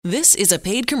This is a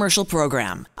paid commercial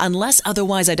program. Unless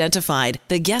otherwise identified,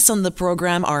 the guests on the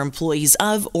program are employees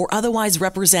of or otherwise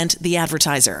represent the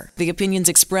advertiser. The opinions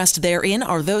expressed therein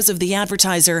are those of the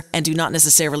advertiser and do not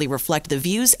necessarily reflect the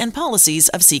views and policies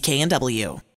of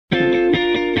CKNW.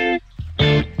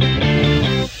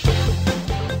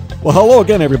 Well, hello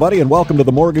again, everybody, and welcome to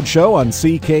The Mortgage Show on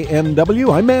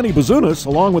CKNW. I'm Manny Bazunas,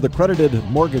 along with accredited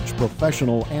mortgage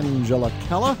professional Angela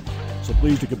Calla. So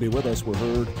pleased you could be with us. We're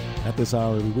heard at this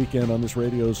hour every weekend on this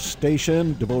radio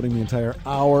station, devoting the entire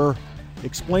hour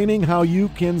explaining how you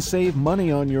can save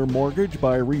money on your mortgage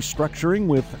by restructuring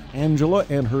with Angela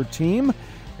and her team.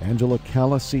 Angela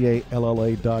Calla, CALLA.ca.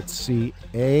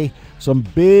 Some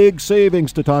big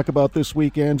savings to talk about this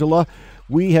week, Angela.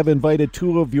 We have invited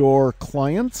two of your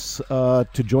clients to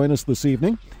join us this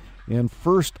evening. And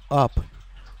first up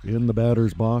in the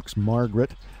batter's box,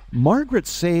 Margaret. Margaret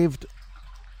saved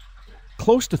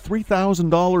close to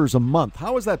 $3,000 a month.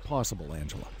 How is that possible,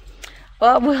 Angela?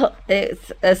 Well,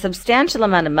 it's a substantial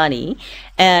amount of money,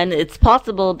 and it's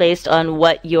possible based on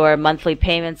what your monthly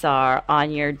payments are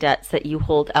on your debts that you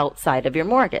hold outside of your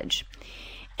mortgage.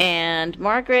 And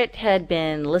Margaret had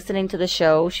been listening to the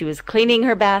show. She was cleaning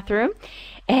her bathroom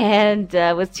and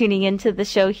was tuning into the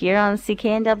show here on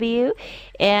CKNW.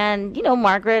 And, you know,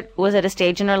 Margaret was at a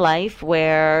stage in her life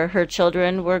where her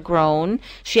children were grown.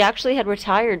 She actually had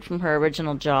retired from her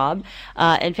original job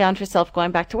and found herself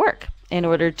going back to work in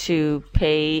order to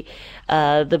pay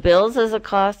the bills as the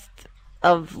cost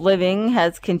of living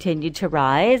has continued to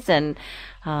rise. And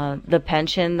the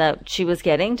pension that she was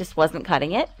getting just wasn't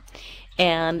cutting it.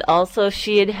 And also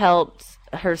she had helped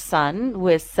her son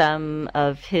with some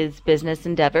of his business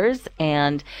endeavors,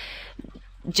 and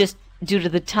just due to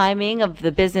the timing of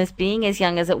the business being as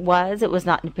young as it was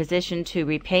not in a position to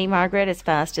repay Margaret as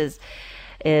fast as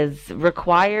is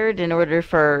required in order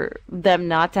for them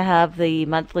not to have the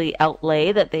monthly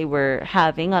outlay that they were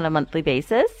having on a monthly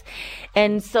basis.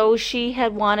 And so she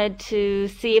had wanted to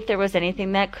see if there was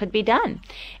anything that could be done.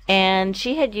 And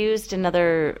she had used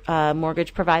another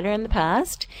mortgage provider in the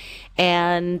past,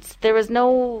 and there was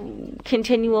no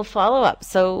continual follow-up.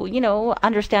 So, you know,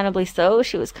 understandably so,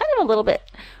 she was kind of a little bit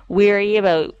weary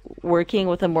about working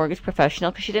with a mortgage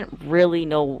professional because she didn't really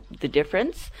know the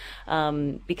difference,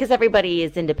 because everybody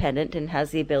is independent and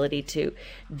has the ability to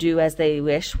do as they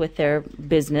wish with their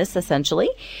business, essentially.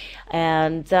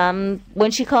 And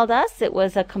when she called us, it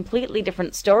was a completely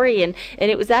different story, and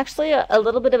it was actually a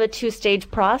little bit of a two-stage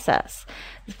process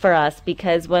for us,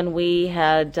 because when we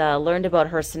had learned about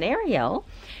her scenario,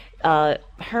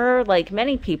 her, like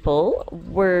many people,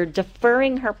 were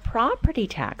deferring her property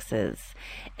taxes,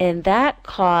 and that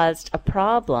caused a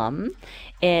problem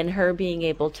in her being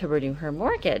able to renew her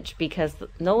mortgage, because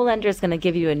no lender is going to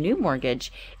give you a new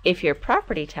mortgage if your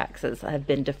property taxes have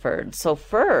been deferred. So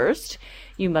first,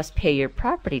 you must pay your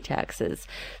property taxes.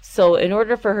 So in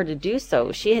order for her to do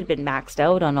so, she had been maxed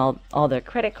out on all their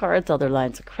credit cards, all their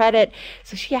lines of credit.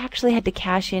 So she actually had to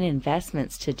cash in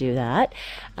investments to do that.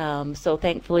 So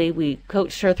thankfully, we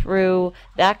coached her through.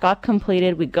 That got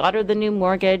completed. We got her the new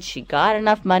mortgage. She got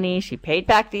enough money. She paid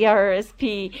back the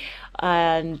RSP.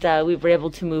 And we were able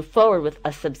to move forward with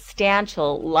a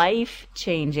substantial,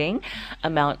 life-changing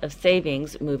amount of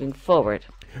savings moving forward.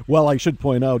 Well, I should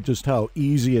point out just how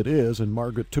easy it is, and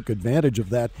Margaret took advantage of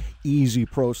that easy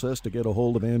process to get a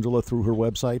hold of Angela through her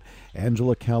website,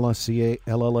 Angela Calla, CALLA.ca.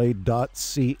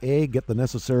 Get the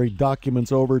necessary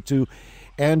documents over to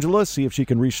Angela, see if she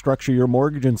can restructure your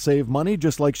mortgage and save money,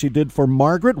 just like she did for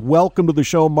Margaret. Welcome to the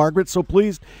show, Margaret. So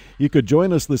pleased you could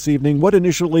join us this evening. What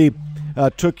initially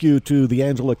took you to the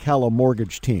Angela Calla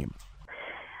mortgage team?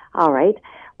 All right.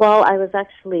 Well, I was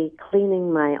actually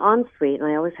cleaning my ensuite, and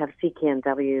I always have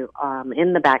CKNW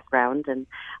in the background, and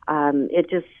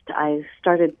I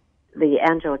started, the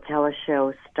Angela Calla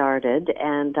show started,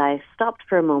 and I stopped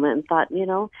for a moment and thought, you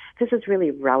know, this is really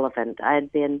relevant. I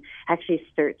had been actually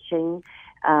searching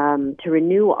to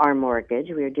renew our mortgage.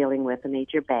 We were dealing with a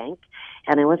major bank,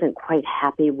 and I wasn't quite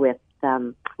happy with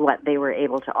what they were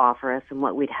able to offer us and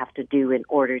what we'd have to do in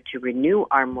order to renew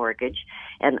our mortgage,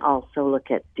 and also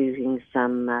look at doing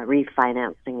some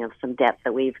refinancing of some debt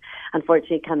that we've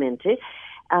unfortunately come into.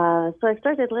 So I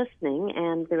started listening,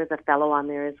 and there was a fellow on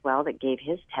there as well that gave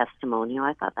his testimonial.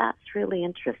 I thought, that's really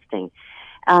interesting.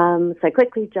 So I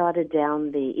quickly jotted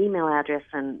down the email address,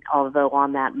 and although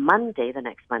on that Monday, the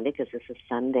next Monday, because this is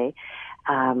Sunday,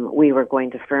 we were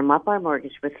going to firm up our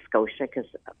mortgage with Scotia, because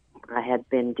I had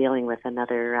been dealing with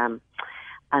another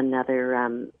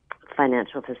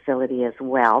financial facility as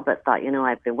well, but thought, you know,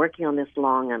 I've been working on this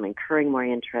long, I'm incurring more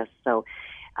interest, so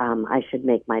I should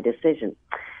make my decision.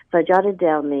 So I jotted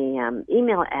down the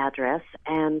email address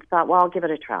and thought, well, I'll give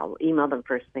it a try. I'll email them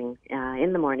first thing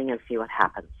in the morning and see what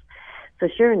happens. So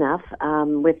sure enough,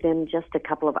 within just a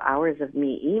couple of hours of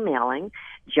me emailing,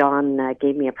 John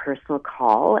gave me a personal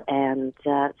call and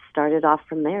started off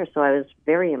from there. So I was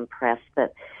very impressed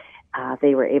that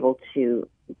they were able to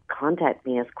contact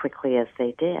me as quickly as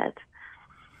they did.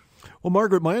 Well,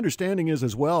 Margaret, my understanding is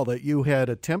as well that you had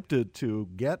attempted to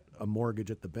get a mortgage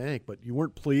at the bank, but you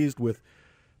weren't pleased with,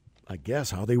 I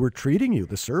guess, how they were treating you,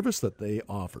 the service that they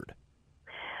offered.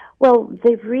 Well,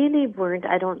 they really weren't.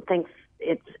 I don't think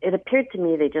it appeared to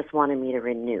me they just wanted me to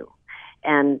renew.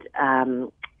 And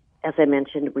as I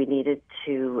mentioned, we needed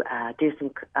to do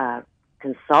some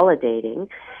consolidating.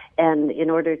 And in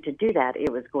order to do that,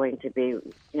 it was going to be,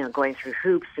 going through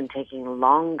hoops and taking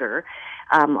longer.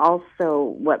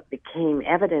 Also, what became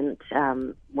evident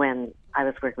when I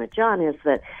was working with John is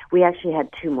that we actually had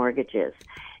two mortgages,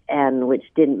 and which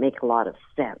didn't make a lot of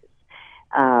sense,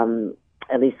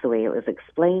 at least the way it was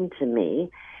explained to me.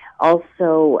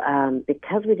 Also,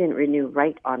 because we didn't renew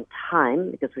right on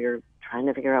time, because we were trying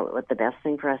to figure out what the best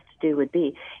thing for us to do would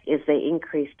be, is they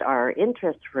increased our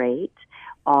interest rate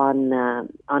on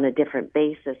a different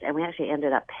basis, and we actually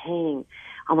ended up paying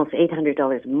almost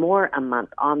 $800 more a month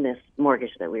on this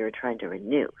mortgage that we were trying to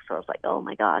renew. So I was like, oh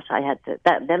my gosh, I had to.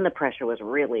 Then the pressure was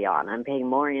really on. I'm paying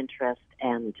more interest,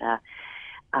 and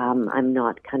I'm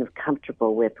not kind of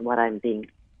comfortable with what I'm being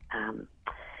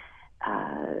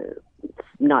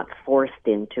not forced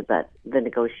into, but the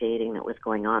negotiating that was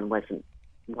going on wasn't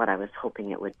what I was hoping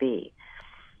it would be.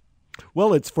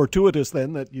 Well, it's fortuitous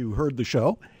then that you heard the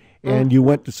show and you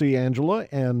went to see Angela,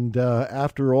 and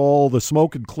after all the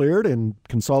smoke had cleared and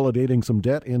consolidating some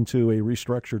debt into a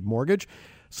restructured mortgage,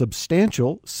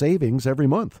 substantial savings every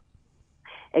month.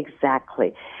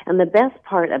 Exactly. And the best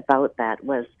part about that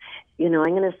was, I'm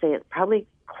going to say it's probably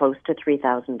close to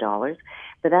 $3,000,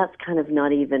 but that's kind of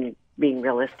not even being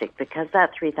realistic, because that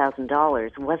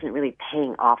 $3,000 wasn't really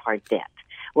paying off our debt.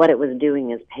 What it was doing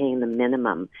is paying the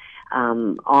minimum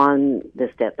on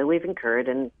this debt that we've incurred.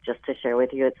 And just to share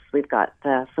with you, we've got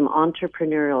some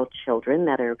entrepreneurial children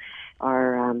that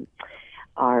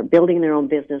are building their own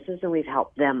businesses, and we've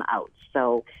helped them out.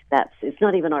 So it's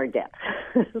not even our debt.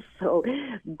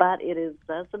 But it is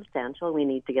substantial. We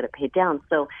need to get it paid down.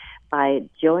 So by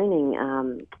joining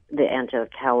the Angela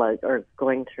Calla, or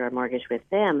going through our mortgage with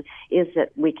them, is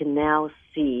that we can now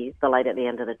see the light at the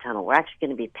end of the tunnel. We're actually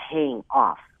going to be paying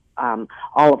off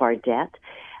all of our debt.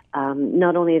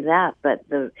 Not only that, but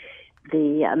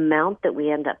the amount that we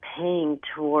end up paying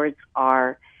towards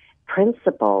our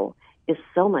principal is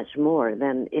so much more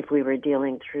than if we were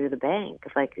dealing through the bank.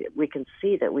 It's like we can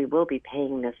see that we will be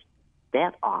paying this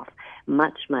debt off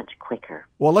much, much quicker.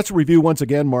 Well, let's review once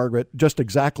again, Margaret, just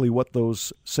exactly what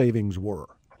those savings were.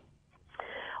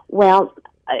 Well,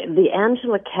 the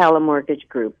Angela Calla Mortgage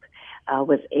Group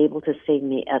was able to save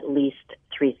me at least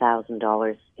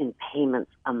 $3,000 in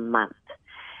payments a month.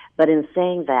 But in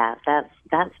saying that,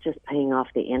 that's just paying off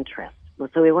the interest.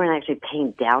 So we weren't actually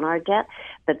paying down our debt,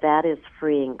 but that is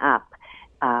freeing up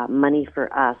money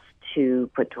for us to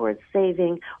put towards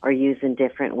saving or use in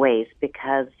different ways,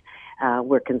 because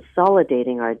we're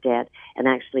consolidating our debt and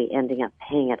actually ending up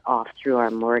paying it off through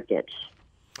our mortgage.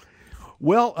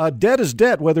 Well, debt is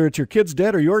debt, whether it's your kid's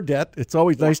debt or your debt. It's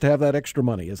always nice to have that extra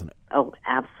money, isn't it? Oh,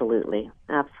 absolutely.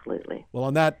 Absolutely. Well,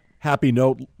 on that happy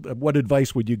note, what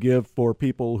advice would you give for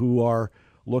people who are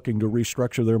looking to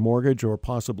restructure their mortgage or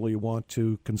possibly want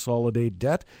to consolidate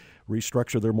debt,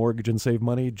 restructure their mortgage and save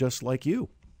money just like you?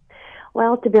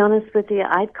 Well, to be honest with you,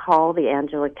 I'd call the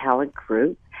Angela Calla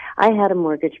Group. I had a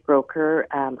mortgage broker,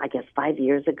 I guess 5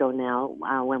 years ago now,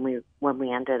 when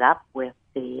we ended up with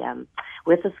the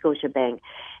Scotiabank,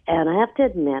 and I have to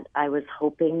admit, I was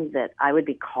hoping that I would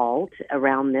be called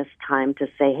around this time to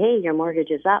say, "Hey, your mortgage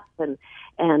is up, and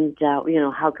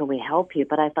how can we help you?"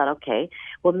 But I thought, okay,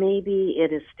 well, maybe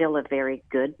it is still a very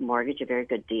good mortgage, a very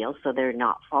good deal, so they're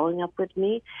not following up with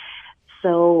me.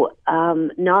 So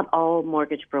not all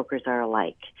mortgage brokers are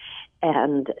alike,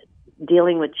 and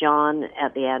dealing with John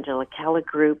at the Angela Calla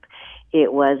Group,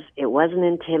 it wasn't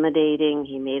intimidating.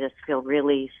 He made us feel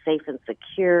really safe and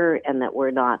secure, and that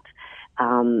we're not,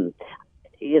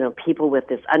 people with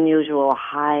this unusual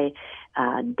high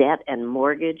debt and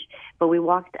mortgage. But we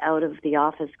walked out of the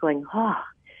office going,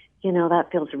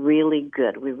 that feels really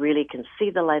good. We really can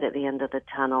see the light at the end of the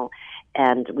tunnel,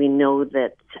 and we know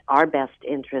that our best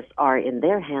interests are in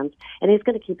their hands, and he's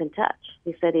going to keep in touch.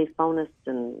 He said he'd phone us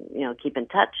and, keep in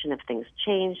touch, and if things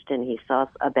changed and he saw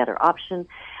a better option,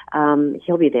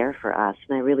 he'll be there for us,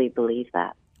 and I really believe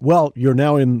that. Well, you're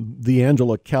now in the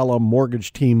Angela Calla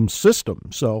mortgage team system.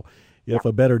 So if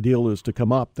a better deal is to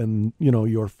come up, then,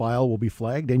 your file will be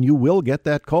flagged and you will get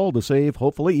that call to save,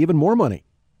 hopefully, even more money.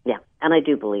 Yeah, and I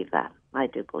do believe that.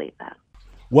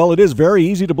 Well, it is very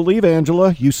easy to believe,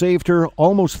 Angela. You saved her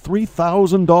almost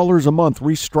 $3,000 a month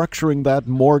restructuring that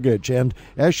mortgage. And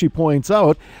as she points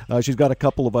out, she's got a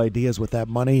couple of ideas with that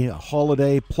money, a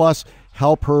holiday, plus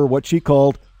help her, what she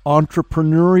called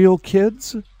entrepreneurial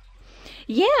kids.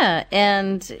 Yeah,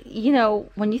 and,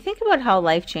 when you think about how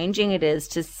life-changing it is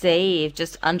to save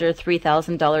just under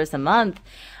 $3,000 a month,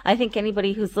 I think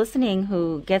anybody who's listening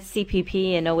who gets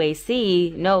CPP and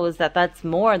OAC knows that that's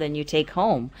more than you take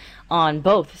home on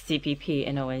both CPP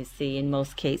and OAC in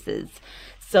most cases.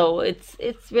 So it's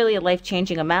really a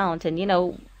life-changing amount.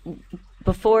 And,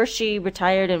 before she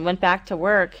retired and went back to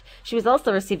work, she was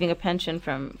also receiving a pension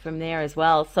from there as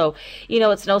well. So,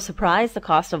 it's no surprise the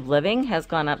cost of living has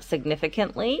gone up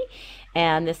significantly.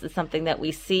 And this is something that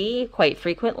we see quite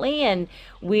frequently. And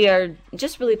we are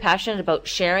just really passionate about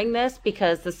sharing this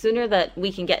because the sooner that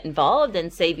we can get involved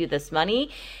and save you this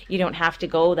money, you don't have to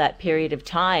go that period of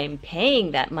time paying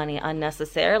that money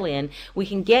unnecessarily. And we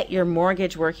can get your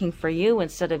mortgage working for you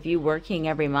instead of you working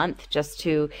every month just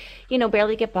to,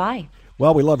 barely get by.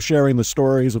 Well, we love sharing the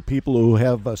stories of people who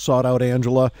have sought out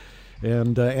Angela,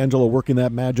 and Angela working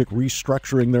that magic,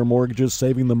 restructuring their mortgages,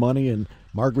 saving the money. In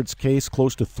Margaret's case,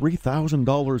 close to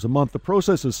 $3,000 a month. The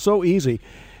process is so easy.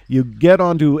 You get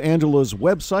onto Angela's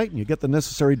website and you get the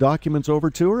necessary documents over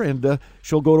to her, and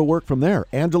she'll go to work from there.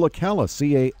 Angela Calla,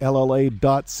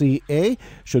 CALLA.ca.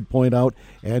 Should point out,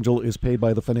 Angela is paid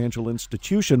by the financial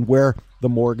institution where the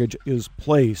mortgage is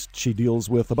placed. She deals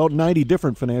with about 90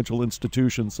 different financial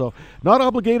institutions, so not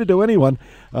obligated to anyone,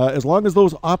 as long as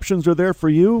those options are there for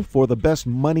you for the best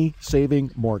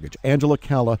money-saving mortgage. Angela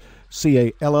Calla,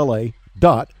 CALLA.ca.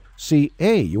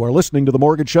 You are listening to The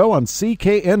Mortgage Show on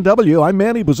CKNW. I'm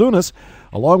Manny Bazunas,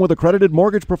 along with accredited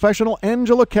mortgage professional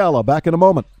Angela Calla. Back in a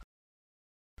moment.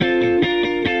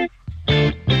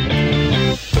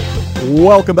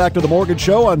 Welcome back to The Mortgage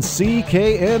Show on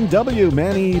CKNW.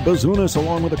 Manny Bazunas,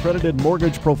 along with accredited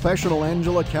mortgage professional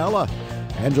Angela Calla.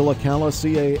 Angela Calla,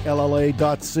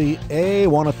 CALLA.ca.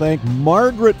 Want to thank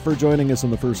Margaret for joining us in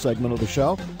the first segment of the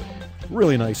show.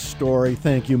 Really nice story.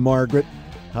 Thank you, Margaret.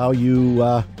 How you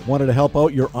wanted to help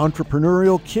out your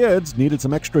entrepreneurial kids, needed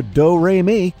some extra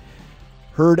do-re-mi.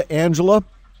 Heard Angela,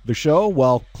 the show,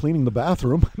 while cleaning the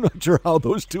bathroom. I'm not sure how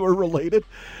those two are related.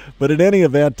 But in any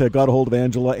event, got a hold of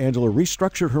Angela. Angela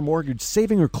restructured her mortgage,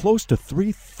 saving her close to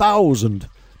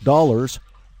 $3,000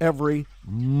 every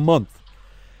month.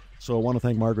 So I want to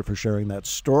thank Margaret for sharing that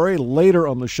story. Later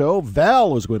on the show,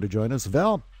 Val is going to join us.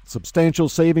 Val, substantial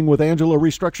saving with Angela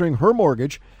restructuring her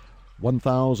mortgage,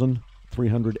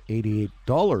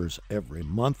 $1,388 every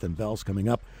month, and Val's coming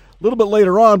up a little bit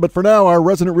later on. But for now, our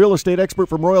resident real estate expert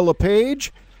from Royal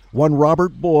LePage, one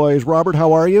Robert Boys. Robert,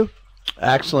 how are you?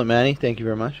 Excellent, Manny. Thank you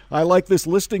very much. I like this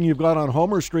listing you've got on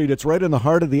Homer Street. It's right in the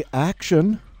heart of the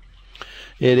action.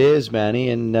 It is, Manny,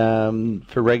 and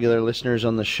for regular listeners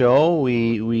on the show,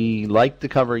 we like to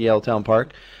cover Yaletown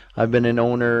Park. I've been an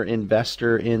owner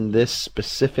investor in this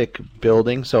specific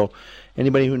building, so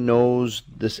anybody who knows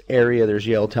this area, there's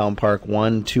Yaletown Park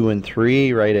 1, 2, and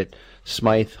 3, right at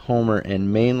Smythe, Homer,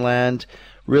 and Mainland.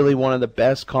 Really one of the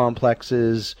best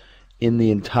complexes in the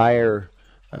entire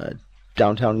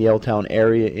downtown Yaletown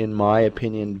area, in my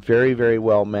opinion. Very, very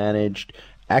well managed,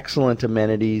 excellent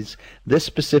amenities. This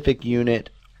specific unit,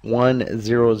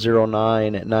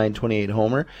 1009 at 928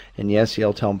 Homer, and yes,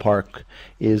 Yaletown Park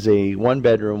is a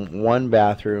one-bedroom,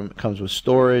 one-bathroom. It comes with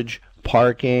storage,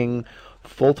 parking,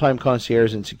 full-time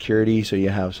concierge and security, so you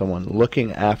have someone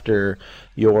looking after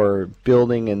your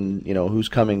building and who's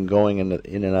coming and going in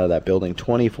and out of that building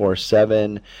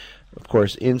 24/7. Of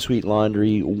course, in-suite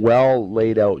laundry, well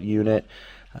laid out unit.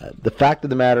 The fact of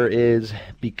the matter is,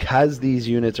 because these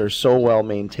units are so well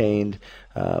maintained,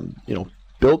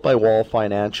 built by Wall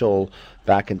Financial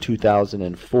back in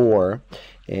 2004,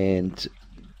 and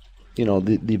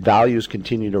the values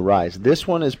continue to rise. This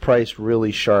one is priced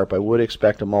really sharp. I would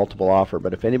expect a multiple offer,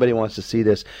 but if anybody wants to see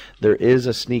this, there is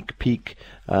a sneak peek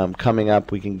coming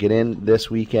up. We can get in this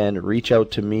weekend. Reach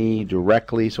out to me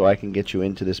directly so I can get you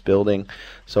into this building.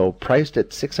 So priced at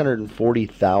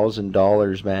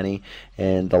 $640,000, Manny,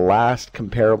 and the last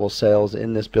comparable sales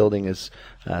in this building is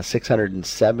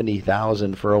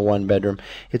 $670,000 for a one-bedroom.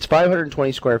 It's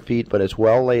 520 square feet, but it's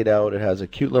well laid out. It has a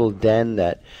cute little den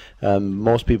that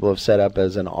most people have set up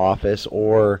as an office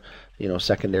or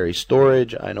secondary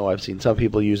storage. I know I've seen some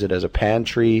people use it as a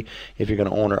pantry if you're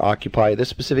going to own or occupy. This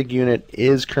specific unit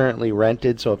is currently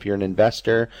rented, so if you're an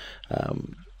investor,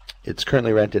 It's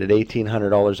currently rented at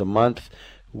 $1,800 a month.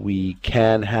 We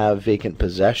can have vacant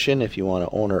possession if you want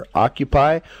to own or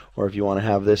occupy, or if you want to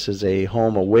have this as a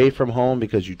home away from home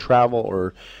because you travel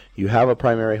or you have a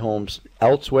primary home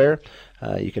elsewhere.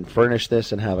 You can furnish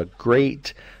this and have a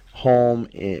great home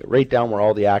right down where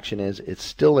all the action is. It's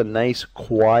still a nice,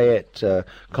 quiet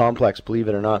complex, believe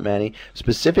it or not, Manny.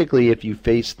 Specifically, if you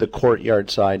face the courtyard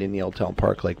side in the Old Town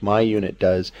Park, like my unit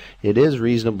does, it is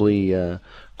reasonably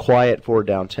quiet for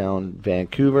downtown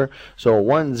Vancouver. So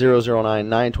 1009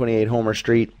 928 Homer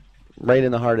Street, right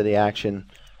in the heart of the action.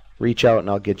 Reach out and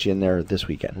I'll get you in there this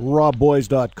weekend.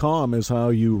 RobBoys.com is how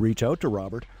you reach out to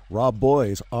Robert. Rob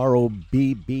Boys,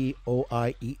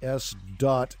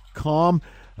 ROBBOIES.com.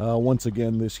 Once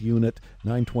again, this unit,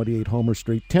 928 Homer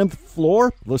Street, 10th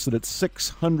floor, listed at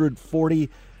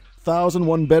 $640,000,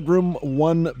 1 bedroom,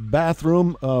 1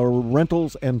 bathroom,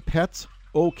 rentals and pets.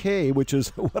 Okay, which is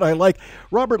what I like.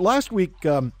 Robert, last week,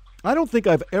 I don't think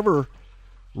I've ever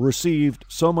received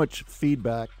so much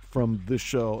feedback from this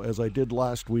show as I did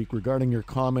last week regarding your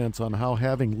comments on how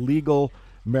having legal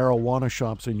marijuana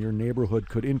shops in your neighborhood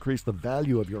could increase the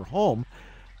value of your home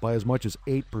by as much as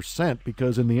 8%,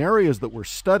 because in the areas that were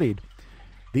studied,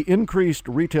 the increased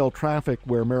retail traffic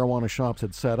where marijuana shops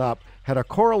had set up had a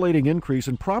correlating increase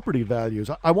in property values.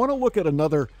 I want to look at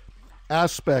another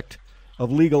aspect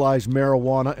of legalized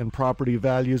marijuana and property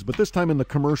values, but this time in the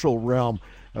commercial realm.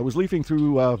 I was leafing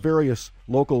through various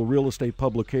local real estate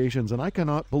publications, and I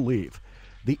cannot believe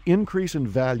the increase in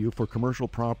value for commercial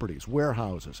properties,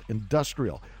 warehouses,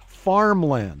 industrial,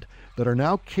 farmland that are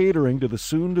now catering to the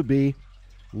soon-to-be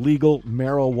legal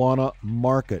marijuana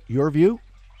market. Your view?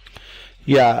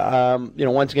 Yeah,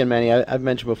 once again, Manny, I've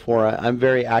mentioned before, I'm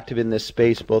very active in this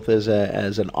space, both as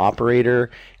an operator,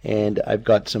 and I've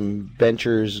got some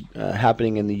ventures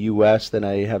happening in the U.S. that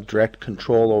I have direct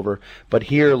control over. But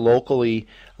here locally,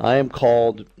 I am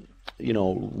called,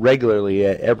 regularly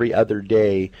every other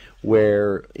day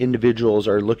where individuals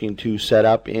are looking to set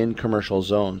up in commercial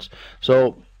zones.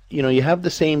 So, you have the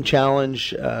same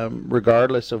challenge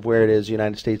regardless of where it is,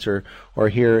 United States or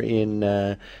here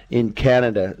in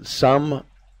Canada. Some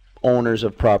owners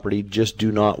of property just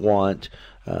do not want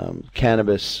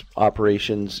cannabis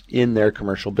operations in their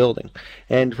commercial building.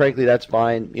 And frankly, that's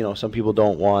fine. Some people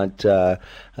don't want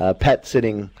pet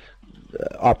sitting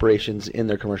operations in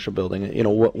their commercial building.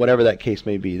 Whatever that case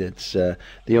may be, that's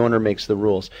the owner makes the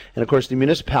rules. And of course, the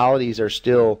municipalities are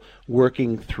still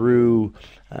working through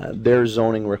their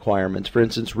zoning requirements. For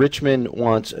instance, Richmond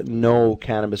wants no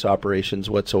cannabis operations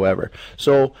whatsoever.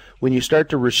 So when you start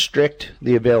to restrict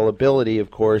the availability,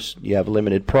 of course, you have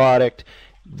limited product.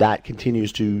 That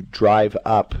continues to drive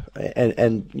up,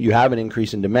 and you have an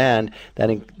increase in demand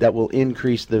that will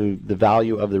increase the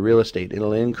value of the real estate.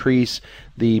 It'll increase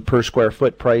the per square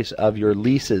foot price of your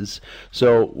leases.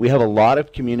 So we have a lot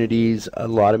of communities, a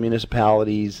lot of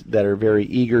municipalities that are very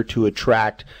eager to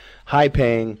attract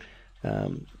high-paying,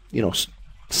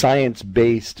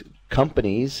 science-based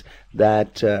companies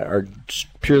that are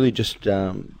purely just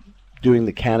doing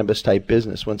the cannabis type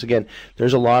business. Once again,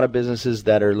 there's a lot of businesses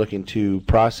that are looking to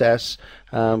process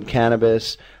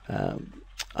cannabis.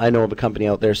 I know of a company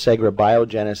out there, Segra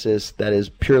Biogenesis, that is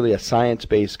purely a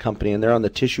science-based company, and they're on the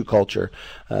tissue culture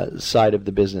side of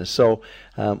the business. So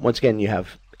once again, you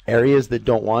have areas that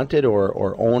don't want it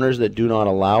or owners that do not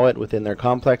allow it within their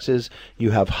complexes.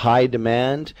 You have high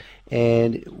demand.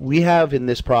 And we have in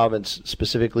this province,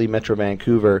 specifically Metro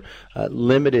Vancouver,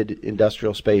 limited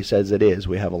industrial space as it is.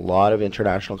 We have a lot of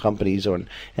international companies and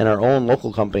our own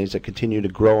local companies that continue to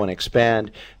grow and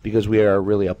expand because we are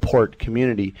really a port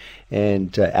community.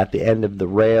 And at the end of the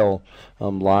rail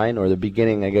line, or the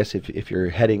beginning, I guess, if you're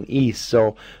heading east.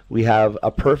 So we have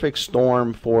a perfect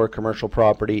storm for commercial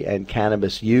property and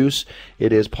cannabis use.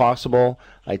 It is possible.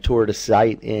 I toured a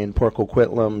site in Port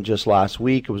Coquitlam just last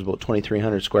week. It was about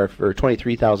 23,000 square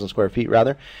feet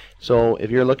rather. So if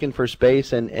you're looking for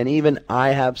space, and even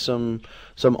I have some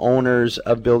owners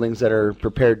of buildings that are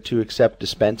prepared to accept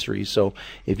dispensaries. So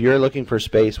if you're looking for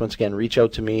space, once again, reach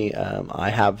out to me. I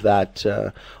have that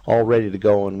all ready to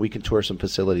go, and we can tour some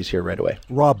facilities here right away.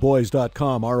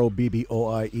 RobBoys.com,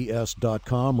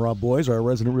 ROBBOIES.com. Rob Boys, our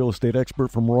resident real estate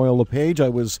expert from Royal LePage. I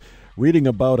was reading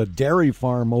about a dairy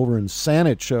farm over in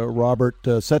Saanich, Robert,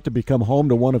 set to become home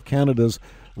to one of Canada's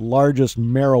largest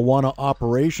marijuana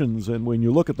operations. And when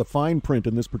you look at the fine print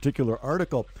in this particular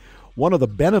article, one of the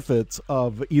benefits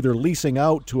of either leasing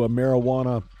out to a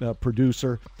marijuana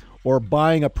producer or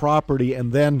buying a property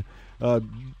and then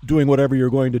doing whatever you're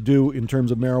going to do in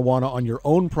terms of marijuana on your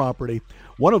own property.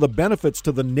 One of the benefits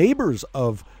to the neighbors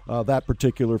of that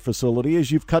particular facility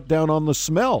is you've cut down on the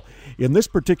smell. In this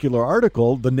particular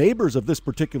article, the neighbors of this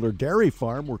particular dairy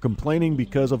farm were complaining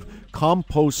because of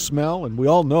compost smell, and we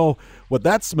all know what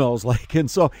that smells like. And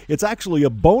so it's actually a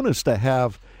bonus to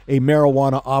have a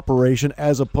marijuana operation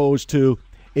as opposed to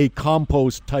a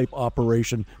compost type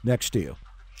operation next to you.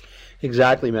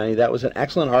 Exactly, Manny. That was an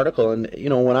excellent article. And,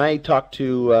 when I talk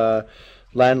to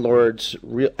landlords,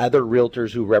 other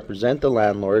realtors who represent the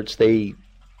landlords, they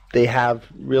have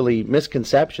really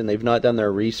misconception. They've not done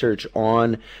their research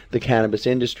on the cannabis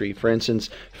industry. For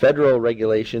instance, federal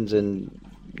regulations and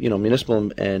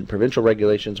municipal and provincial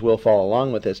regulations will follow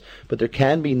along with this, but there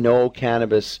can be no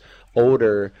cannabis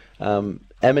odor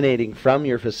emanating from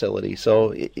your facility.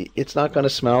 So it's not going to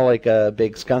smell like a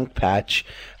big skunk patch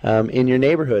in your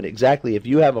neighborhood. Exactly. If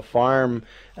you have a farm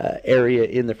area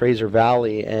in the Fraser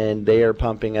Valley and they are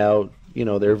pumping out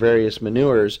their various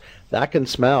manures, that can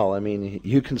smell. I mean,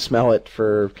 you can smell it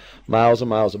for miles and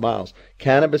miles and miles.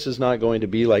 Cannabis is not going to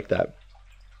be like that.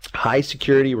 High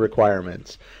security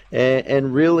requirements.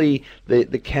 And really,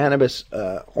 the cannabis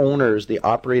owners, the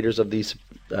operators of these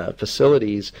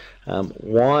facilities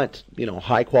want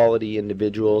high quality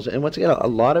individuals, and once again, a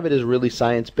lot of it is really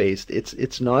science based.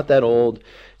 It's not that old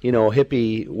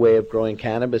hippie way of growing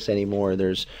cannabis anymore.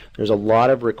 There's a lot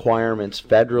of requirements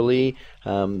federally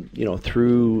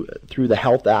through the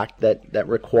Health Act that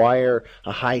require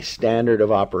a high standard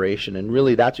of operation, and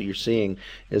really that's what you're seeing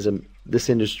is this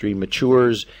industry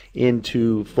matures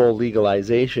into full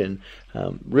legalization.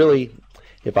 Really,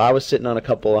 if I was sitting on a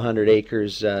couple of 100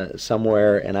 acres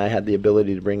somewhere and I had the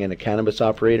ability to bring in a cannabis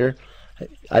operator,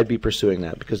 I'd be pursuing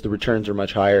that because the returns are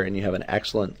much higher and you have an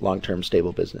excellent long-term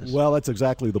stable business. Well, that's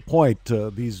exactly the point.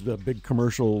 These big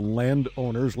commercial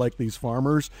landowners like these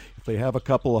farmers, if they have a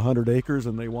couple of 100 acres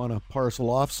and they want to parcel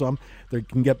off some, they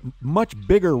can get much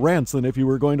bigger rents than if you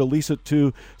were going to lease it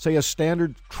to, say, a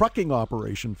standard trucking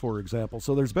operation, for example.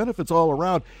 So there's benefits all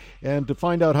around. And to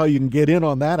find out how you can get in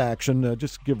on that action,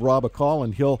 just give Rob a call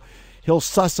and he'll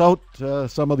suss out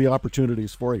some of the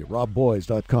opportunities for you.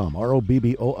 RobBoies.com,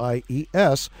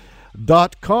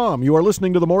 ROBBOIES.com. You are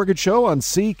listening to The Mortgage Show on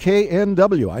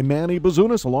CKNW. I'm Manny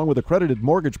Bazunas, along with accredited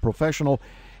mortgage professional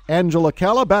Angela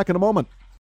Calla. Back in a moment.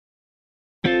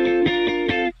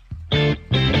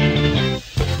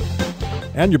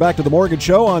 And you're back to The Mortgage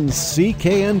Show on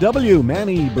CKNW.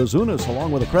 Manny Bazunas,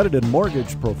 along with accredited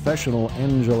mortgage professional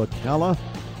Angela Calla.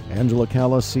 Angela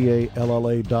Calla, CALLA.ca.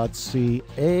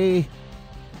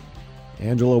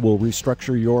 Angela will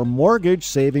restructure your mortgage,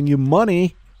 saving you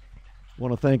money. I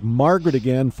want to thank Margaret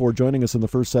again for joining us in the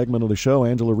first segment of the show.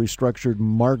 Angela restructured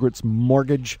Margaret's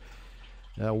mortgage.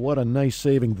 What a nice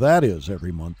saving that is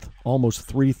every month. Almost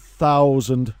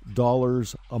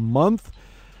 $3,000 a month.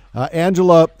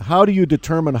 Angela, how do you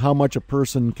determine how much a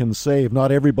person can save?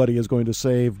 Not everybody is going to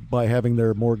save by having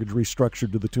their mortgage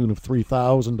restructured to the tune of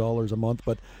 $3,000 a month,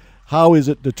 but how is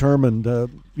it determined?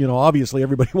 Obviously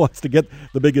everybody wants to get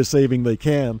the biggest saving they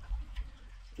can.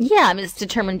 Yeah, I mean, it's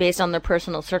determined based on their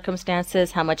personal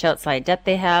circumstances, how much outside debt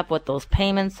they have, what those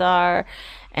payments are,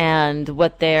 and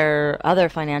what their other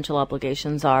financial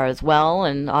obligations are as well,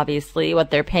 and obviously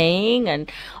what they're paying, and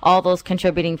all those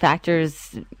contributing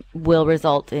factors will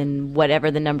result in whatever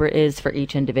the number is for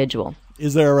each individual.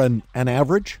 Is there an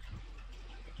average?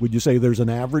 Would you say there's an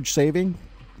average saving?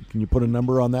 Can you put a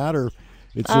number on that, or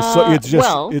it's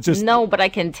just no, but I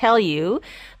can tell you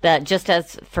that just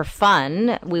as for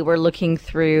fun, we were looking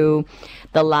through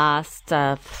the last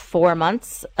 4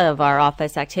 months of our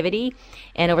office activity,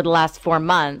 and over the last 4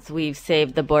 months, we've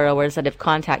saved the borrowers that have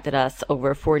contacted us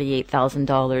over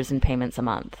 $48,000 in payments a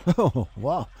month. Oh,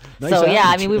 wow. Nice so, average. yeah,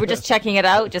 I mean, we were just checking it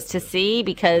out just to see,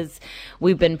 because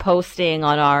we've been posting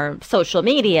on our social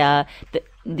media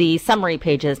the summary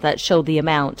pages that show the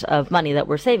amount of money that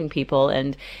we're saving people.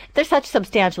 And they're such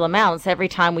substantial amounts. Every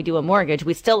time we do a mortgage,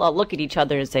 we still all look at each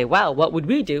other and say, wow, what would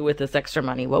we do with this extra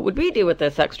money? What would we do with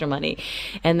this extra money?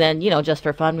 And then, just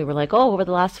for fun, we were like, over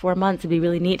the last 4 months, it'd be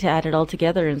really neat to add it all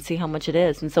together and see how much it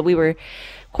is. And so we were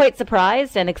quite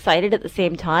surprised and excited at the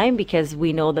same time, because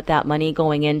we know that money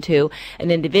going into an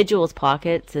individual's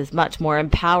pockets is much more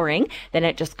empowering than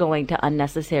it just going to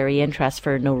unnecessary interest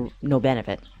for no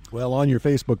benefit. Well, on your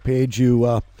Facebook page,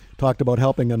 you talked about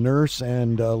helping a nurse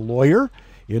and a lawyer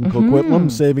in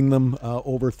Coquitlam, saving them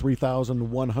over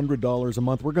 $3,100 a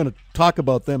month. We're going to talk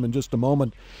about them in just a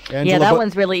moment. Angela, yeah, that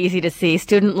one's really easy to see.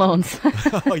 Student loans.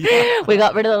 Oh, yeah. We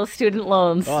got rid of those student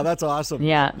loans. Oh, that's awesome.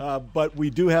 Yeah. But we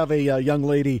do have a young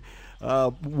lady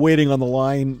waiting on the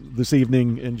line this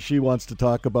evening, and she wants to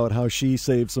talk about how she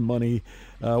saved some money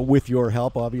with your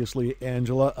help, obviously,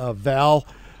 Angela. Val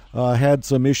had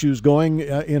some issues going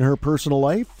in her personal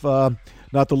life,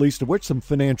 not the least of which some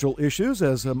financial issues,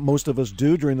 as most of us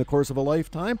do during the course of a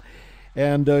lifetime.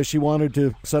 And she wanted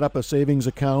to set up a savings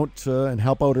account and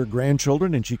help out her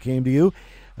grandchildren, and she came to you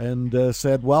and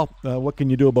said, well, what can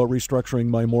you do about restructuring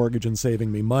my mortgage and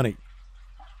saving me money?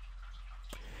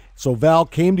 So Val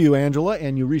came to you, Angela,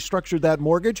 and you restructured that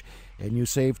mortgage, and you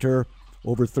saved her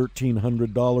over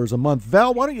 $1,300 a month.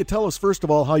 Val, why don't you tell us, first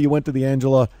of all, how you went to the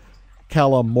Angela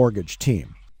Calla mortgage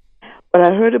team? Well,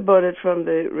 I heard about it from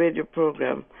the radio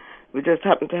program. We just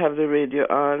happened to have the radio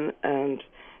on, and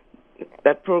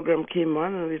that program came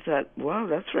on, and we thought, wow,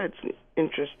 that's right, it's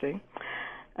interesting.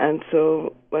 And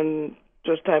so when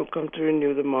just time come to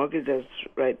renew the mortgages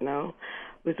right now,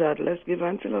 we thought, let's give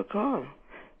Angela a call.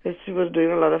 She was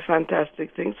doing a lot of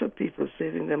fantastic things for people,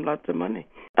 saving them lots of money.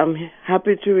 I'm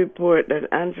happy to report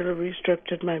that Angela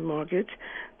restructured my mortgage,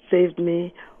 saved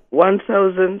me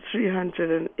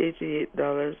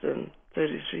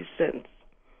 $1,388.33,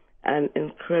 an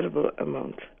incredible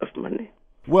amount of money.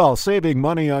 Well, saving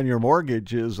money on your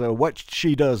mortgage is what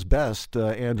she does best,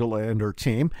 Angela and her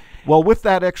team. Well, with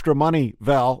that extra money,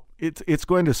 Val, it's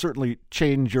going to certainly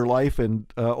change your life. And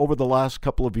over the last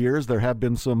couple of years, there have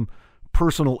been some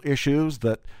personal issues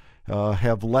that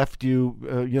have left you,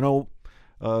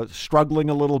 struggling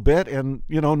a little bit. And,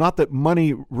 not that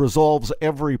money resolves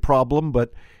every problem,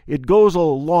 but it goes a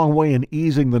long way in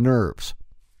easing the nerves.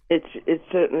 It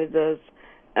certainly does.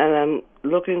 And I'm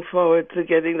looking forward to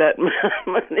getting that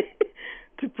money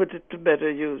to put it to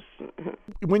better use.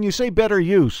 When you say better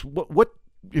use, what,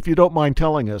 if you don't mind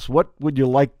telling us, what would you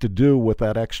like to do with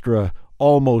that extra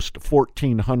almost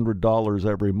 $1,400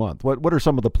 every month? What are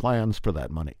some of the plans for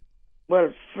that money?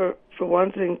 Well, for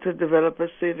one thing, to develop a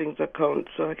savings account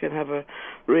so I can have a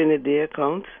rainy day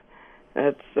account.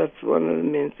 That's one of the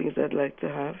main things I'd like to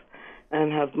have,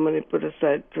 and have money put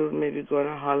aside to maybe go on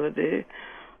a holiday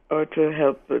or to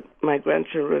help with my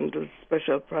grandchildren do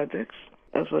special projects.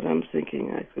 That's what I'm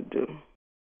thinking I could do.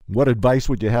 What advice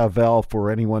would you have, Val,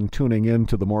 for anyone tuning in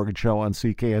to the Mortgage Show on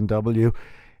CKNW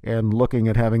and looking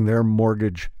at having their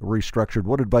mortgage restructured?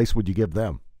 What advice would you give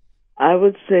them? I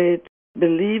would say,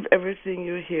 believe everything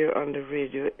you hear on the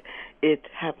radio. It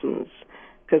happens.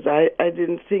 Because I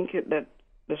didn't think that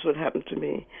this would happen to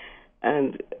me.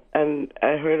 And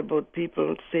I heard about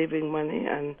people saving money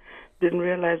and didn't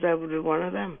realize I would be one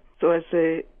of them. So I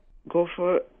say, go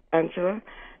for it, Angela.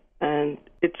 And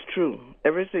it's true.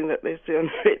 Everything that they say on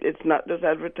the radio, it's not just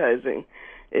advertising.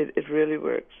 It really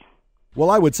works. Well,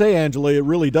 I would say, Angela, it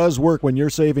really does work when you're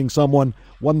saving someone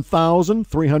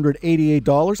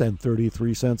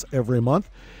 $1,388.33 every month.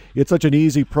 It's such an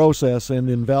easy process,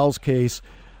 and in Val's case,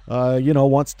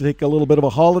 wants to take a little bit of a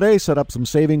holiday, set up some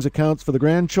savings accounts for the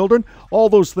grandchildren, all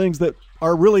those things that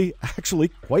are really actually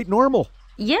quite normal.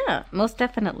 Yeah, most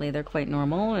definitely. They're quite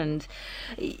normal, and,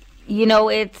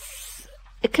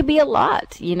 it could be a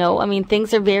lot,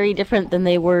 things are very different than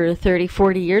they were 30,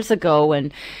 40 years ago,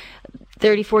 and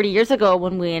 30, 40 years ago,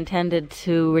 when we intended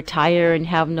to retire and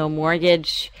have no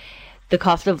mortgage, the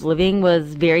cost of living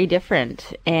was very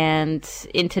different. And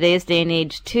in today's day and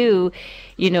age, too,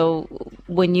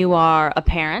 when you are a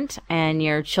parent and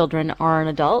your children are an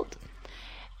adult,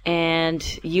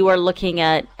 and you are looking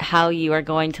at how you are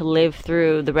going to live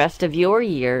through the rest of your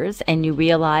years, and you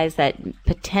realize that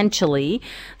potentially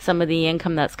some of the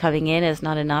income that's coming in is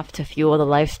not enough to fuel the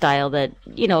lifestyle that,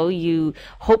 you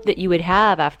hope that you would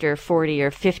have after 40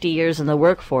 or 50 years in the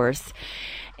workforce.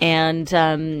 And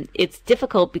it's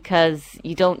difficult because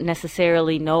you don't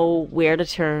necessarily know where to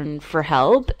turn for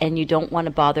help, and you don't want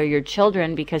to bother your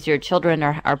children because your children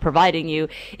are providing you,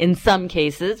 in some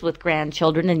cases, with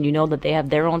grandchildren, and you know that they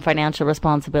have their own financial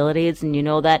responsibilities, and you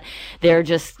know that they're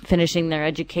just finishing their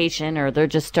education or they're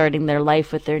just starting their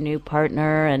life with their new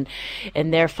partner, and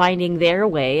they're finding their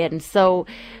way. And so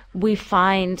we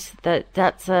find that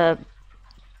that's a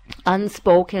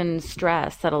unspoken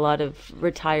stress that a lot of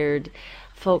retired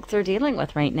folks are dealing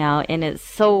with right now, and it's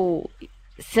so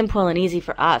simple and easy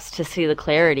for us to see the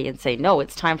clarity and say, no,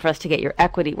 it's time for us to get your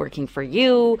equity working for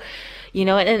you,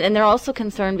 and they're also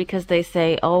concerned because they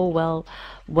say, oh, well,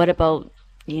 what about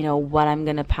what I'm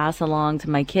going to pass along to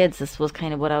my kids. This was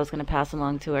kind of what I was going to pass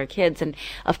along to our kids. And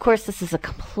of course, this is a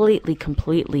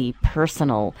completely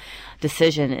personal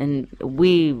decision, and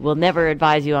we will never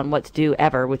advise you on what to do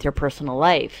ever with your personal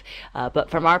life. But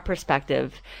from our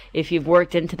perspective, if you've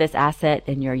worked into this asset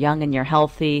and you're young and you're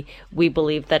healthy, we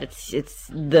believe that it's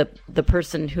the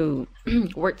person who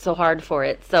worked so hard for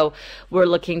it. So we're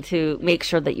looking to make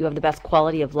sure that you have the best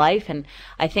quality of life. And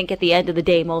I think at the end of the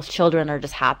day, most children are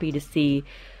just happy to see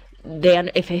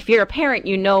if you're a parent,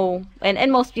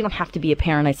 and most, you don't have to be a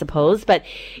parent, I suppose, but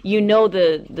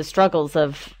the struggles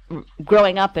of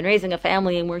growing up and raising a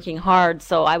family and working hard.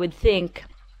 So I would think,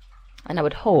 and I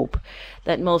would hope,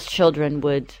 that most children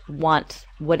would want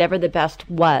whatever the best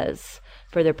was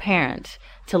for their parent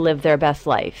to live their best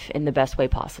life in the best way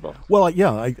possible. Well,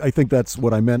 yeah, I think that's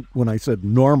what I meant when I said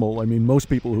normal. I mean, most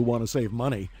people who want to save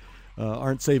money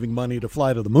aren't saving money to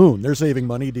fly to the moon. They're saving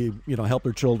money to help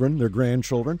their children, their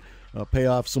grandchildren, pay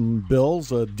off some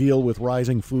bills, deal with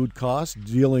rising food costs,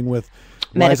 dealing with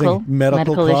rising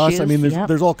medical costs. Issues, I mean,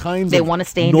 there's all kinds. They of want to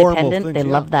stay independent. Things. They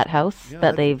love that house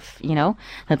that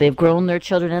they've grown their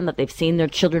children in, that they've seen their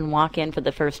children walk in for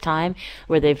the first time,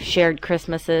 where they've shared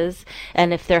Christmases,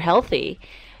 and if they're healthy,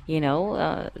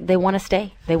 they want to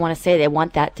stay. They want to stay. They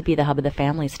want that to be the hub of the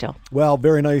family still. Well,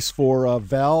 very nice for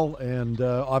Val and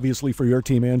obviously for your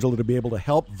team, Angela, to be able to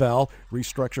help Val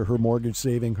restructure her mortgage,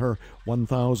 saving her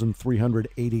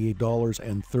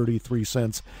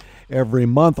 $1,388.33 every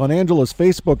month. On Angela's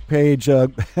Facebook page,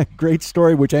 great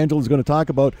story, which Angela's going to talk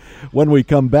about when we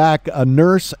come back. A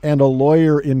nurse and a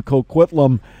lawyer in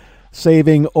Coquitlam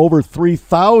saving over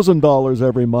 $3,000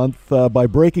 every month by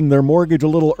breaking their mortgage a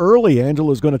little early.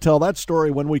 Angela's going to tell that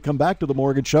story when we come back to The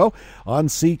Mortgage Show on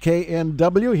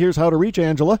CKNW. Here's how to reach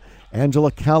Angela. Angela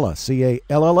Calla, CALLA.ca.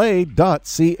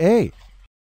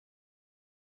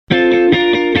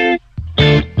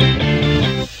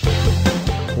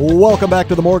 Welcome back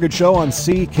to The Mortgage Show on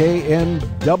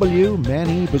CKNW.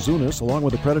 Manny Bazunas, along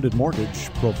with accredited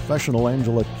mortgage professional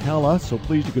Angela Calla. So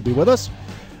pleased you could be with us.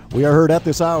 We are heard at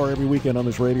this hour every weekend on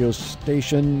this radio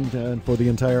station, and for the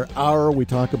entire hour we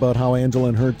talk about how Angela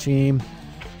and her team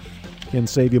can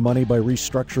save you money by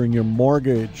restructuring your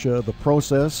mortgage. The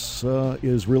process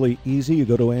is really easy. You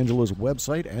go to Angela's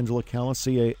website,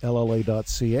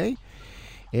 AngelaCalla.ca,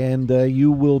 and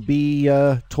you will be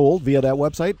told via that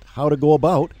website how to go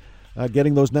about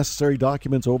getting those necessary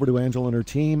documents over to Angela and her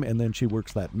team, and then she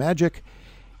works that magic.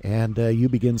 And you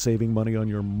begin saving money on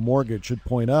your mortgage. Should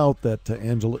point out that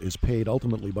Angela is paid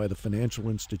ultimately by the financial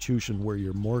institution where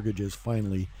your mortgage is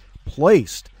finally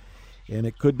placed. And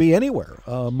it could be anywhere.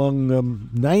 Among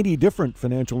 90 different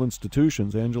financial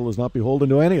institutions, Angela is not beholden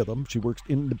to any of them. She works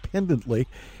independently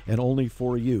and only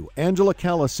for you. Angela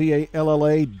Calla, CALLA.ca,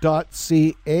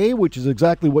 which is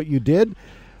exactly what you did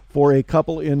for a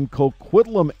couple in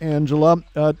Coquitlam, Angela.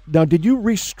 Now, did you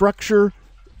restructure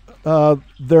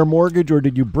their mortgage, or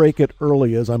did you break it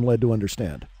early, as I'm led to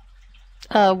understand?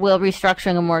 Well,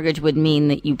 restructuring a mortgage would mean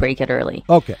that you break it early.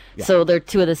 Okay. Yeah. So they're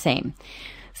two of the same.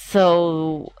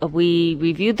 So we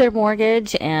reviewed their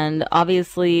mortgage, and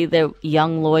obviously the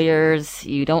young lawyers,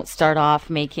 you don't start off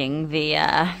making the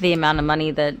amount of money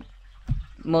that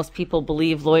most people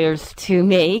believe lawyers to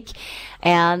make,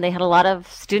 and they had a lot of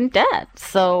student debt.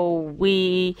 So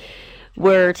we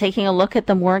were taking a look at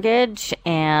the mortgage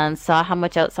and saw how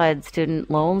much outside student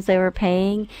loans they were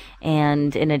paying.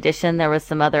 And in addition, there was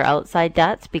some other outside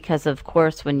debts because, of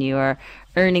course, when you are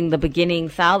earning the beginning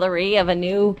salary of a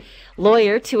new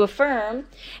lawyer to a firm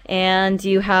and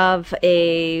you have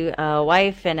a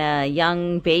wife and a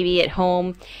young baby at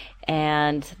home,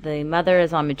 and the mother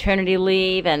is on maternity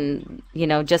leave, and,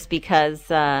 just because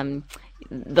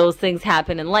those things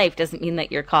happen in life doesn't mean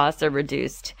that your costs are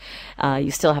reduced.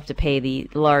 You still have to pay the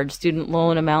large student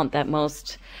loan amount that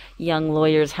most young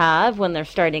lawyers have when they're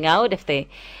starting out, if they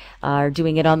are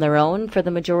doing it on their own for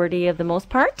the majority of the most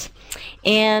part.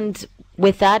 And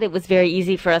with that, it was very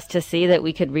easy for us to see that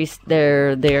we could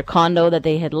their condo that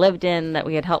they had lived in, that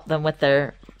we had helped them with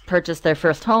their purchase their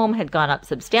first home, had gone up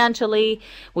substantially.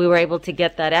 We were able to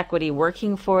get that equity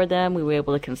working for them. We were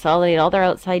able to consolidate all their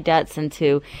outside debts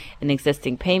into an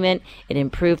existing payment. It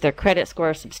improved their credit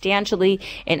score substantially,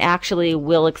 and actually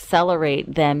will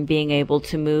accelerate them being able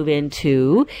to move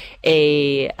into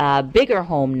a bigger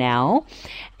home now.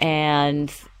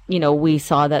 And we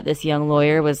saw that this young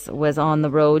lawyer was on the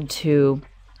road to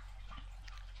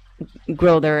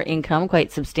grow their income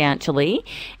quite substantially.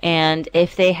 And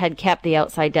if they had kept the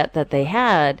outside debt that they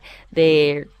had,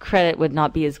 their credit would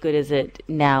not be as good as it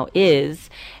now is,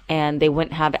 and they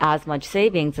wouldn't have as much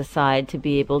savings aside to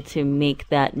be able to make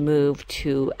that move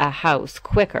to a house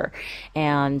quicker.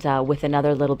 And with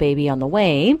another little baby on the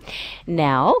way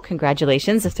now,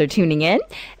 congratulations if they're tuning in,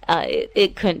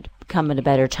 it couldn't come at a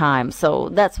better time. So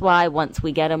that's why once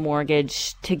we get a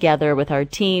mortgage together with our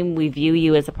team, we view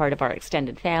you as a part of our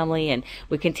extended family, and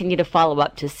we continue to follow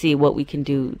up to see what we can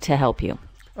do to help you.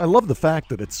 I love the fact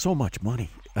that it's so much money.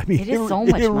 I mean, it is so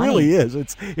much money. It really is.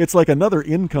 It's like another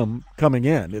income coming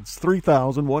in. It's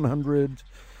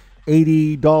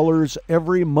 $3,180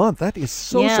 every month. That is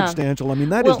so substantial. I mean,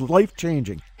 that is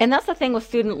life-changing. And that's the thing with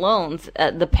student loans.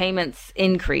 The payments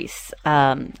increase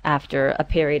after a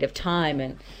period of time,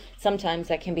 and sometimes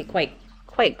that can be quite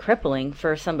crippling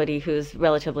for somebody who's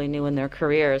relatively new in their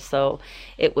career. So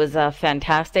it was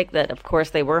fantastic that, of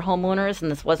course, they were homeowners and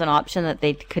this was an option that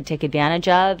they could take advantage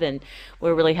of. And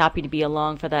we're really happy to be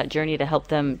along for that journey to help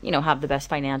them, have the best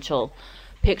financial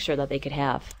picture that they could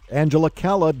have.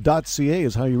 AngelaCalla.ca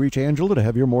is how you reach Angela to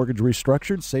have your mortgage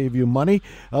restructured, save you money.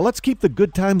 Let's keep the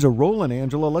good times a-rolling,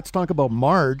 Angela. Let's talk about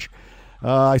Marge.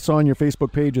 I saw on your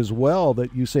Facebook page as well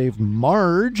that you saved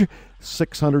Marge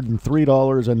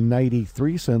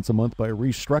 $603.93 a month by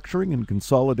restructuring and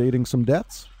consolidating some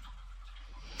debts.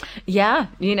 Yeah,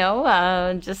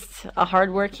 just a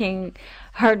hardworking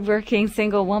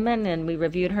single woman, and we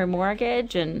reviewed her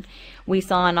mortgage and we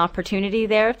saw an opportunity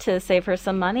there to save her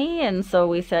some money, and so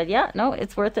we said,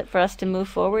 it's worth it for us to move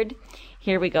forward.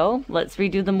 Here we go. Let's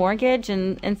redo the mortgage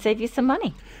and save you some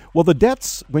money. Well, the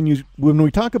debts, when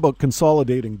we talk about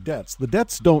consolidating debts, the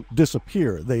debts don't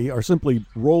disappear. They are simply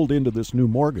rolled into this new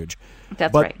mortgage.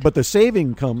 That's right. But the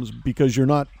saving comes because you're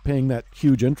not paying that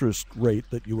huge interest rate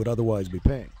that you would otherwise be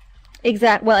paying.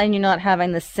 Exactly. Well, and you're not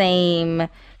having the same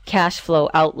cash flow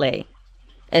outlay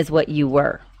as what you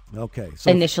were. Okay.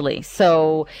 Initially.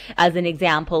 So as an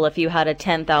example, if you had a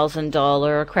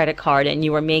 $10,000 credit card and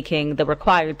you were making the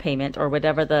required payment or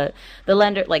whatever the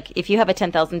lender, like if you have a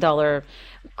 $10,000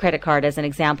 credit card as an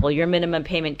example, your minimum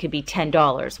payment could be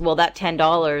 $10. Well, that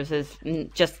 $10 is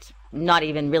just not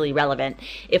even really relevant.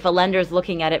 If a lender is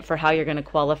looking at it for how you're going to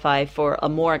qualify for a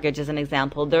mortgage as an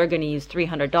example, they're going to use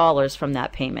 $300 from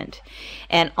that payment.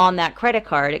 And on that credit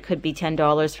card, it could be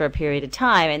 $10 for a period of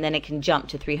time, and then it can jump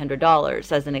to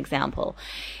 $300 as an example.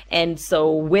 And so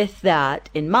with that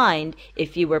in mind,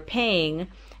 if you were paying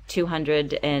if you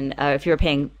were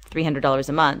paying $300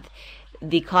 a month,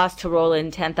 the cost to roll in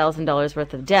 $10,000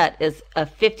 worth of debt is a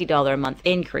 $50 a month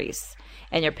increase.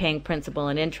 And you're paying principal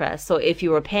and interest. So if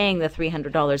you were paying the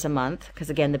 $300 a month, because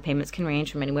again, the payments can range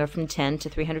from anywhere from $10 to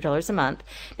 $300 a month,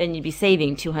 then you'd be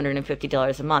saving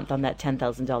 $250 a month on that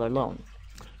 $10,000 loan.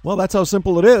 Well, that's how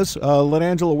simple it is. Let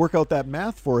Angela work out that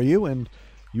math for you, and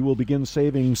you will begin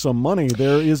saving some money.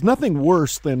 There is nothing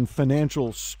worse than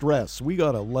financial stress. We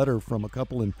got a letter from a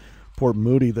couple in Port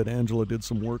Moody that Angela did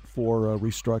some work for,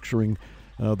 restructuring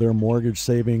their mortgage,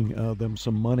 saving them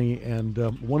some money. And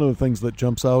one of the things that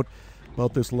jumps out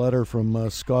about this letter from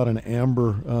Scott and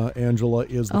Amber, Angela,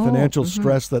 is the financial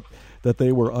stress that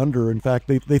they were under. In fact,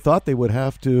 they thought they would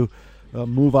have to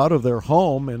move out of their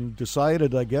home and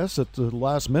decided, I guess, at the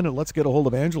last minute, let's get a hold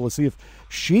of Angela, see if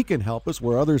she can help us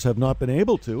where others have not been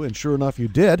able to. And sure enough, you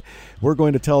did. We're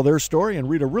going to tell their story and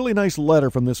read a really nice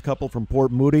letter from this couple from Port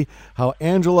Moody, how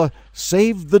Angela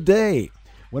saved the day.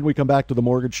 When we come back to the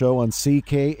Mortgage Show on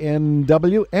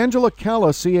CKNW, Angela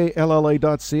Calla,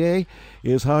 CALLA.ca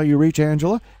is how you reach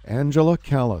Angela. Angela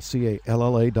Calla,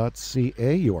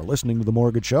 CALLA.ca. You are listening to the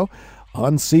Mortgage Show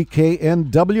on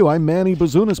CKNW. I'm Manny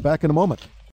Bazunas. Back in a moment.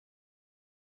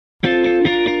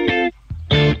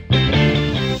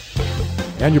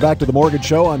 And you're back to the Mortgage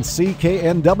Show on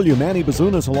CKNW. Manny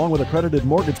Bazunas, along with accredited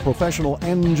mortgage professional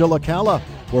Angela Calla.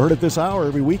 We're heard at this hour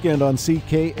every weekend on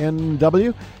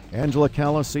CKNW. Angela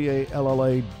Calla,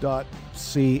 CALLA.ca.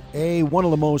 One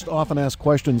of the most often asked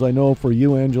questions I know for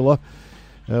you, Angela.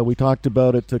 We talked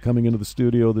about it coming into the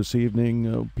studio this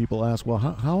evening. People ask, well,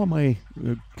 how am I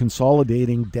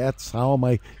consolidating debts? How am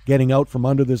I getting out from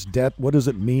under this debt? What does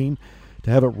it mean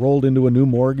to have it rolled into a new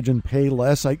mortgage and pay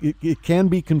less? It can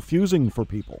be confusing for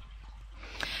people.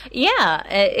 Yeah,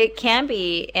 it can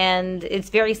be. And it's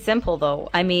very simple, though.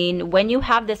 I mean, when you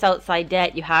have this outside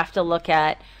debt, you have to look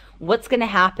at what's going to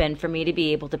happen for me to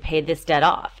be able to pay this debt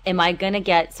off? Am I going to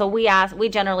get, so we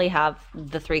generally have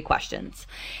the three questions.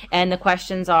 And the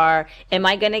questions are, am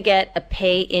I going to get a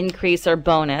pay increase or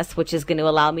bonus, which is going to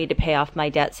allow me to pay off my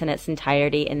debts in its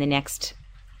entirety in the next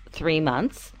 3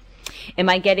 months? Am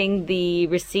I getting the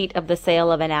receipt of the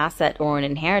sale of an asset or an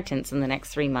inheritance in the next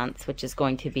 3 months, which is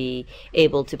going to be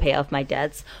able to pay off my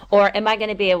debts? Or am I going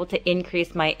to be able to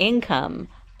increase my income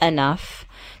enough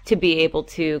to be able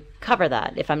to cover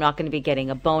that if I'm not going to be getting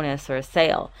a bonus or a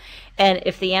sale? And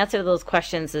if the answer to those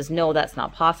questions is no, that's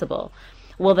not possible,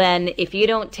 well then, if you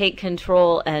don't take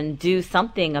control and do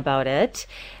something about it,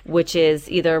 which is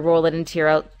either roll it into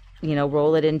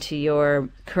your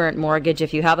current mortgage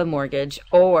if you have a mortgage,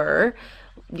 or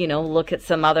look at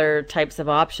some other types of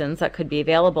options that could be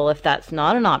available if that's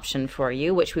not an option for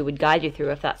you, which we would guide you through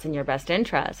if that's in your best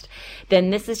interest, then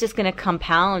this is just going to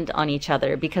compound on each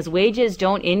other, because wages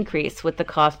don't increase with the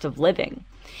cost of living.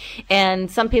 And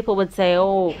some people would say,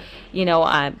 you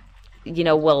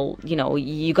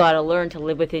got to learn to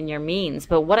live within your means.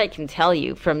 But what I can tell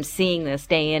you from seeing this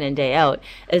day in and day out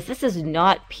is this is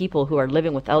not people who are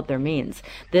living without their means.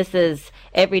 This is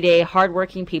everyday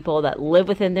hardworking people that live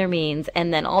within their means,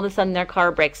 and then all of a sudden their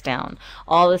car breaks down.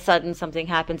 All of a sudden something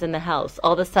happens in the house.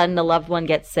 All of a sudden a loved one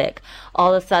gets sick.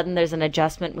 All of a sudden there's an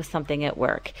adjustment with something at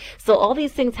work. So all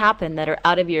these things happen that are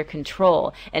out of your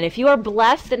control. And if you are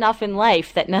blessed enough in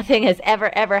life that nothing has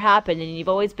ever happened and you've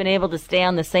always been able to stay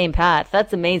on the same path,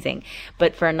 that's amazing.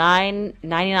 But for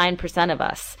 99% of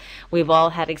us, we've all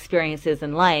had experiences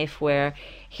in life where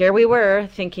here we were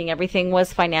thinking everything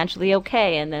was financially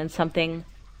okay, and then something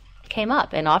came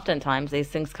up. And oftentimes these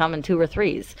things come in 2 or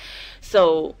 3s.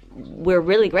 So we're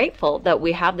really grateful that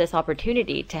we have this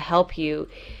opportunity to help you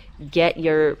get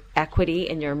your equity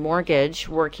and your mortgage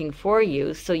working for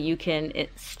you so you can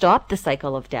stop the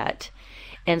cycle of debt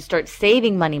and start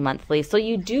saving money monthly, so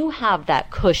you do have that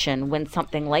cushion when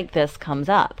something like this comes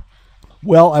up.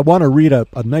 Well, I want to read a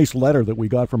nice letter that we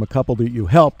got from a couple that you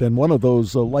helped, and one of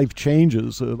those life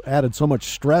changes added so much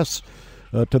stress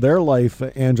to their life,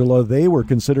 Angela. They were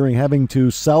considering having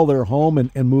to sell their home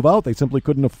and move out. They simply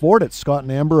couldn't afford it. Scott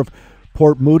and Amber of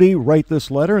Port Moody write this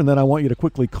letter, and then I want you to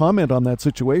quickly comment on that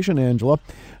situation, Angela.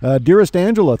 Dearest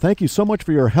Angela, thank you so much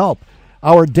for your help.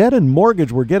 Our debt and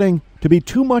mortgage were getting to be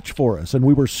too much for us, and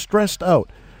we were stressed out.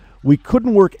 We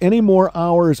couldn't work any more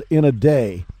hours in a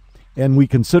day, and we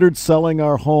considered selling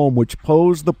our home, which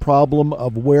posed the problem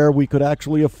of where we could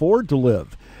actually afford to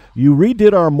live. You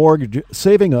redid our mortgage,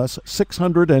 saving us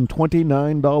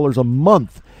 $629 a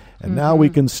month, and now we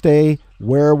can stay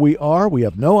where we are. We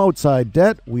have no outside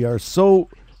debt. We are so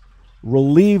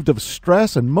relieved of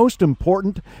stress, and most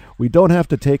important, we don't have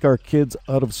to take our kids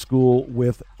out of school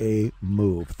with a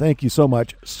move. Thank you so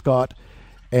much, Scott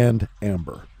and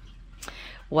Amber.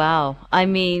 Wow. I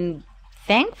mean,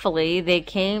 thankfully they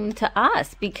came to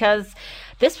us, because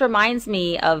this reminds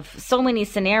me of so many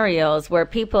scenarios where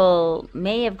people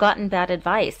may have gotten bad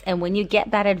advice, and when you get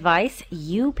bad advice,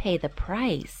 you pay the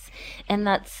price, and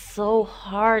that's so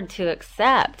hard to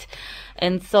accept.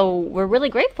 And so we're really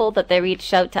grateful that they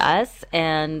reached out to us,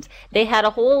 and they had a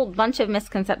whole bunch of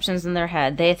misconceptions in their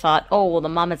head. They thought, oh, well, the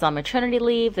mom is on maternity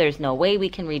leave. There's no way we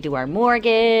can redo our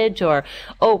mortgage, or,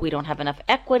 oh, we don't have enough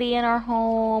equity in our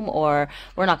home, or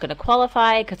we're not going to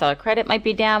qualify because our credit might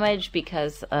be damaged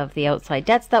because of the outside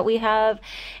debts that we have.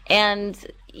 And,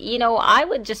 I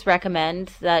would just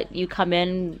recommend that you come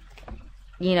in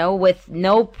with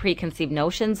no preconceived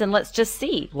notions, and let's just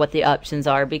see what the options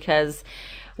are, because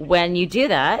when you do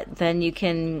that, then you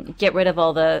can get rid of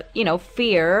all the,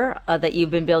 fear that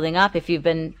you've been building up if you've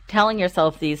been telling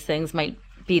yourself these things might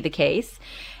be the case.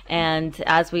 And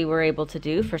as we were able to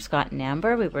do for Scott and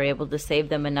Amber, we were able to save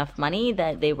them enough money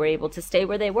that they were able to stay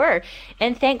where they were.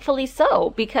 And thankfully so,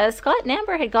 because Scott and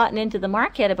Amber had gotten into the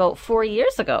market about 4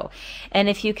 years ago. And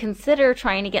if you consider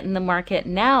trying to get in the market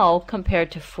now compared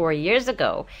to 4 years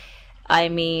ago, I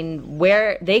mean,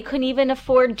 where they couldn't even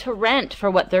afford to rent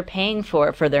for what they're paying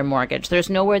for their mortgage. There's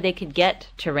nowhere they could get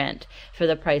to rent for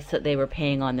the price that they were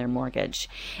paying on their mortgage.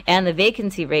 And the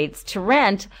vacancy rates to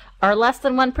rent are less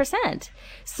than 1%.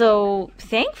 So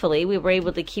thankfully, we were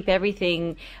able to keep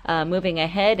everything moving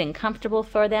ahead and comfortable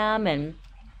for them, and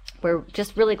we're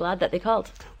just really glad that they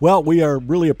called. Well, we are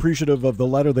really appreciative of the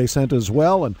letter they sent as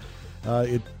well, and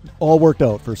it all worked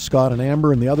out for Scott and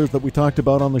Amber and the others that we talked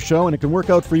about on the show, and it can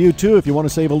work out for you too. If you want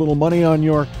to save a little money on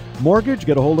your mortgage,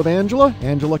 get a hold of Angela,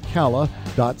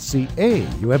 angelacalla.ca.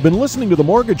 You have been listening to The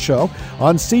Mortgage Show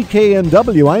on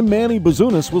CKNW. I'm Manny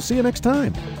Bazunas. We'll see you next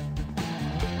time.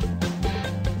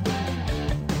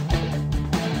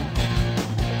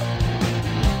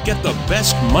 Get the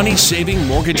best money-saving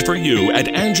mortgage for you at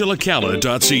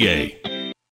angelacalla.ca.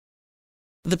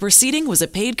 The proceeding was a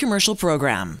paid commercial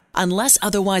program. Unless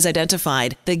otherwise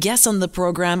identified, the guests on the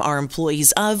program are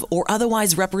employees of or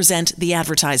otherwise represent the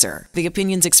advertiser. The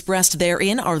opinions expressed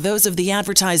therein are those of the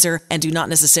advertiser and do not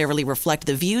necessarily reflect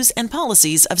the views and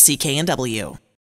policies of CKNW.